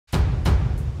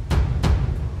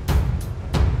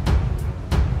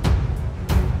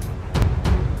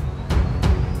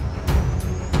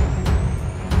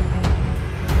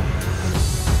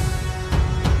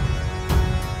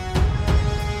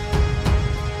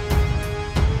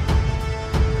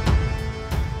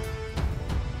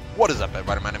What is up,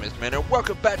 everybody? My name is Man, and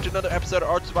welcome back to another episode of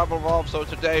Art Survival Evolved. So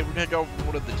today we're going to go over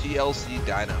one of the TLC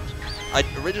dinos. I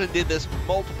originally did this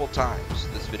multiple times,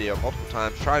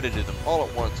 trying to do them all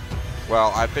at once.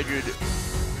 Well, I figured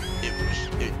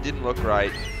it didn't look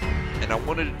right, and I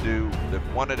wanted to do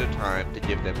them one at a time to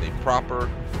give them the proper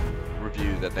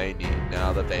review that they need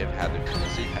now that they have had their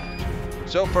TLC patch.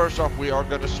 So first off, we are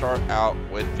going to start out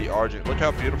with the Argent. Look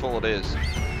how beautiful it is.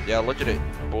 Yeah, look at it.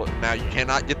 Now you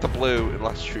cannot get the blue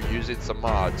unless you're using some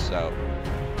mods, so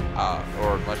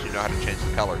or unless you know how to change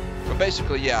the color. But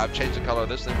basically, yeah, I've changed the color.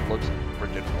 This thing looks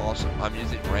freaking awesome. I'm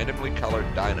using randomly colored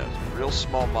dinos. Real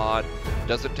small mod,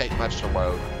 doesn't take much to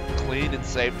load, clean and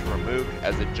safe to remove,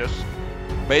 as it just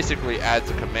basically adds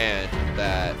a command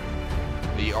that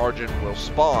the Argent will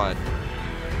spawn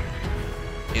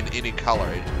in any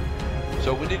color.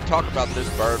 So we need to talk about this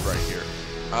bird right here.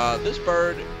 This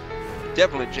bird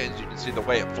definitely changed. You can see the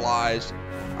way it flies,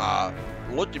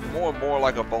 looking more and more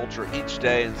like a vulture each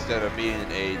day instead of being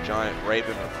a giant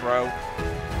raven or crow.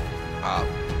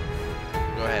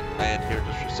 Go ahead and land here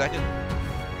just for a second.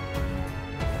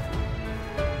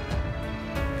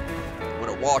 When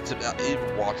it walks, it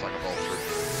even walks like a vulture.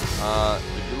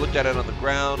 If you look at it on the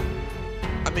ground,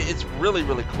 I mean, it's really,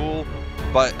 really cool,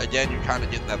 but again, you're kind of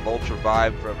getting that vulture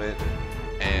vibe from it,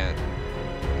 and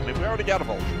I mean, we already got a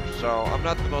vulture, so I'm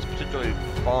not the most particularly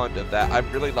fond of that. I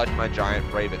really like my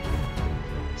giant raven.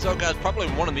 So guys, probably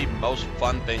one of the most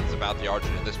fun things about the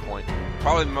Argent at this point,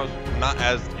 probably the most not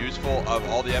as useful of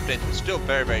all the updates, but still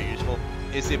very, very useful,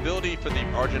 is the ability for the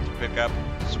Argent to pick up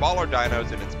smaller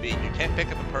dinos in its beak. You can't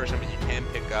pick up a person, but you can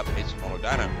pick up a smaller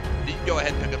dino. You can go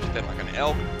ahead and pick up something like an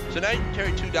elk, so now you can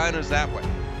carry 2 dinos that way.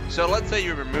 So let's say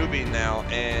you're removing now,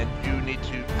 and you need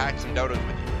to pack some dodos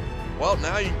with you. Well,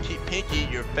 now you can keep Pinky,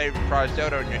 your favorite prized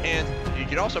dodo, in your hands. You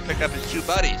can also pick up his 2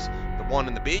 buddies, the one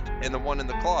in the beak and the one in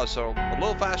the claws, so a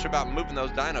little faster about moving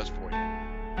those dinos for you.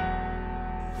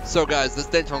 So guys,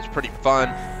 this next one's pretty fun.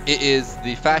 It is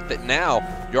the fact that now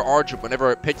your Argent,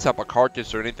 whenever it picks up a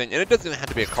carcass or anything, and it doesn't have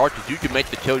to be a carcass, you can make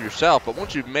the kill yourself, but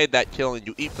once you've made that kill and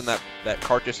you eat from that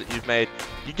carcass that you've made,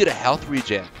 you get a health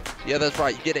regen. Yeah, that's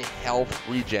right, you get a health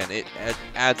regen. It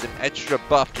adds an extra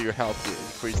buff to your health to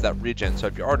increase that regen. So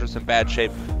if your Argent's in bad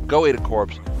shape, go eat a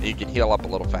corpse and you can heal up a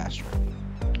little faster.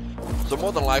 So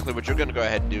more than likely, what you're going to go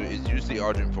ahead and do is use the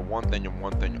Argent for one thing and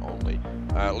one thing only.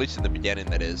 At least in the beginning,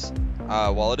 that is.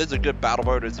 While it is a good battle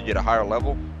bird as you get a higher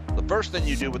level, the first thing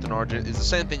you do with an Argent is the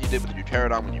same thing you did with your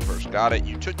Pterodon when you first got it.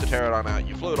 You took the Pterodon out,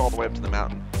 you flew it all the way up to the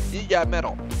mountain, and you got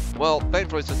metal. Well,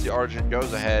 thankfully, since the Argent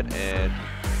goes ahead and,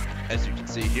 as you can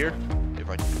see here, if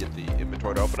I can get the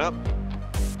inventory to open up,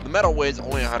 the metal weighs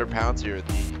only 100 pounds here.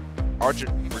 The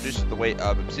Argent reduces the weight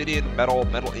of obsidian, metal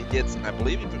ingots, and I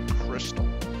believe even crystal.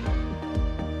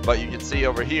 But you can see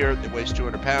over here, it weighs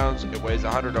 200 pounds, it weighs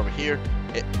 100 over here.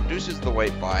 It reduces the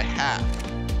weight by half.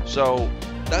 So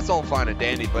that's all fine and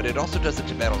dandy, but it also does it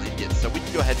to metal ingots. So we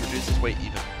can go ahead and reduce this weight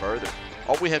even further.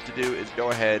 All we have to do is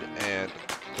go ahead and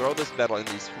throw this metal in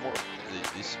these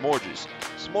smorges.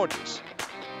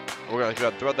 We're going to go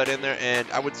ahead and throw that in there, and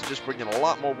I would suggest bringing a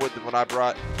lot more wood than what I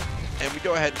brought, and we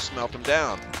go ahead and smelt them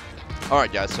down.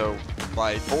 Alright guys, so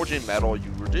by forging metal,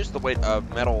 you reduce the weight of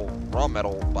raw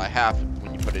metal by half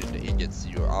when you put it into ingots.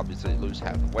 You obviously lose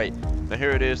half the weight. Now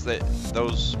here it is that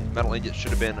those metal ingots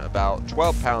should have been about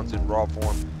 12 pounds in raw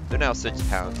form. They're now 6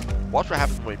 pounds. Watch what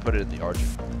happens when we put it in the Argent.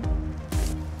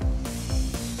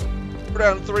 We're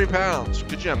down to 3 pounds.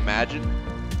 Could you imagine?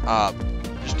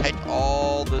 Just take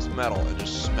all this metal and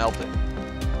just smelt it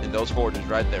in those forges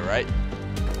right there, right?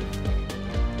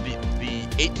 The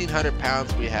 1,800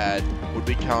 pounds we had would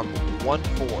become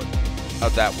 1/4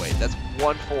 of that weight. That's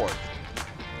 1/4.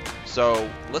 So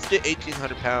let's get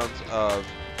 1,800 pounds of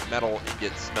metal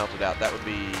ingots smelted out. That would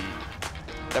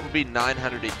be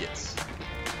 900 ingots.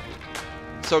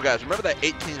 So guys, remember that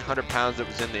 1,800 pounds that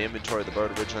was in the inventory of the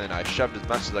bird originally, and I shoved as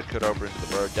much as I could over into the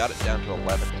bird, got it down to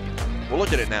 11. Well,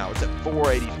 look at it now. It's at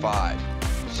 485.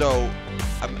 So,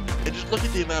 and just look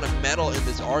at the amount of metal in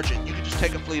this Argent. You can just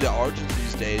take a fleet of Argents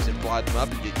these days and fly them up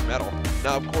and get your metal.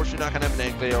 Now, of course, you're not going to have an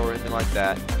Anglio or anything like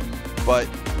that, but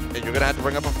and you're going to have to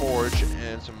bring up a forge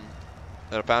and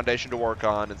a foundation to work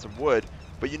on and some wood.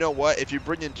 But you know what? If you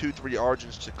bring in 2-3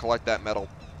 Argents to collect that metal,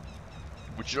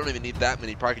 which you don't even need that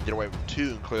many, you probably can get away with 2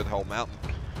 and clear the whole mountain,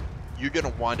 you're going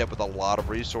to wind up with a lot of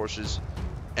resources,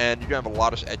 and you're going to have a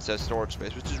lot of excess storage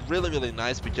space, which is really, really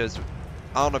nice because,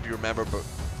 I don't know if you remember, but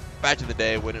back in the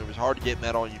day when it was hard to get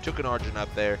metal and you took an Argent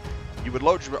up there, you would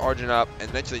load your Argent up, and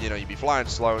eventually, you know, you'd be flying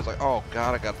slow. It's like, oh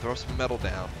god, I gotta throw some metal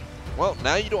down. Well,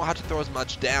 now you don't have to throw as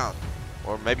much down.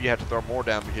 Or maybe you have to throw more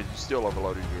down because you still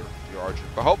overloaded your Argent.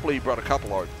 But hopefully you brought a couple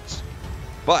Argents.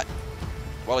 But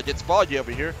while it gets foggy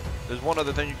over here, there's one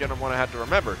other thing you're going to want to have to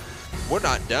remember. We're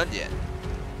not done yet.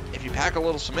 If you pack a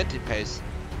little cementing paste,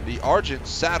 the Argent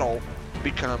saddle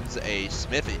becomes a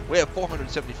smithy. We have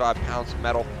 475 pounds of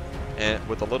metal and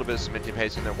with a little bit of cementing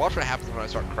paste in there. Watch what happens when I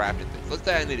start crafting things. Let's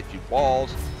say I need a few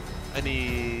walls. I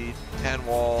need 10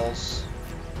 walls.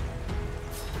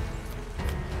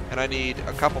 And I need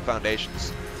a couple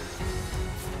foundations.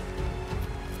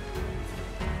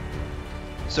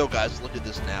 So guys, look at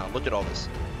this now. Look at all this.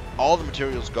 All the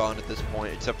material's gone at this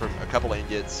point except for a couple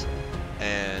ingots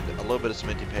and a little bit of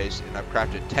cementing paste, and I've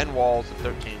crafted 10 walls and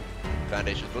 13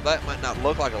 foundations. Well, that might not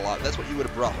look like a lot. That's what you would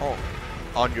have brought home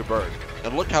on your bird.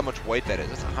 And look how much weight that is.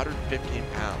 That's 115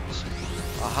 pounds.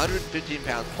 115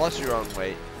 pounds plus your own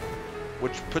weight,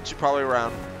 which puts you probably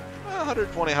around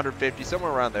 120, 150,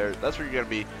 somewhere around there. That's where you're going to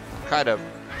be kind of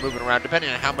moving around, depending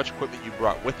on how much equipment you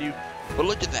brought with you. But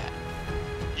look at that.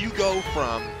 You go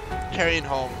from carrying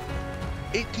home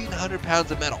 1,800 pounds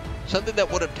of metal, something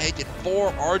that would have taken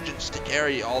 4 Argents to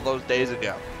carry all those days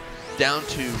ago, down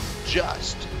to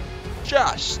just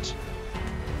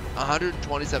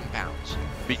 127 pounds,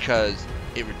 because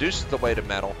it reduces the weight of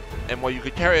metal. And while you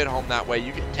could carry it home that way,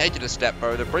 you can take it a step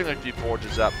further, bring a few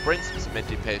forges up, bring some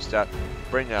cementing paste up,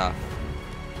 bring a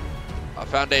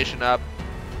foundation up,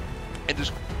 and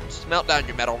just smelt down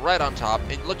your metal right on top.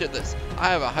 And look at this. I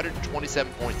have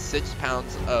 127.6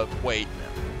 pounds of weight.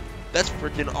 That's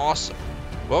freaking awesome.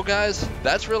 Well guys,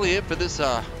 that's really it for this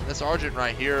this Argent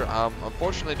right here.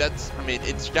 Unfortunately,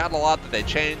 it's got a lot that they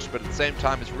changed, but at the same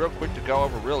time, it's real quick to go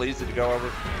over, real easy to go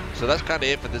over. So that's kind of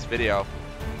it for this video.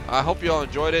 I hope you all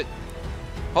enjoyed it.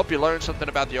 Hope you learned something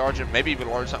about the Argent. Maybe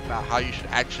even learned something about how you should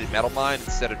actually metal mine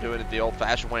instead of doing it the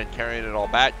old-fashioned way and carrying it all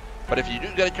back. But if you do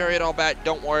gotta carry it all back,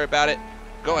 don't worry about it.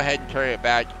 Go ahead and carry it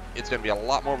back. It's going to be a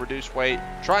lot more reduced weight.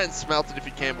 Try and smelt it if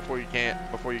you can before you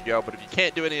go. But if you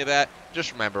can't do any of that,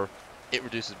 just remember, it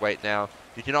reduces weight now.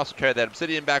 You can also carry that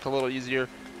obsidian back a little easier,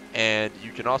 and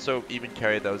you can also even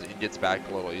carry those ingots back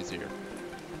a little easier.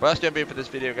 But that's going to be it for this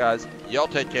video, guys. Y'all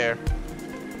take care,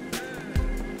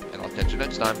 and I'll catch you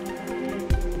next time.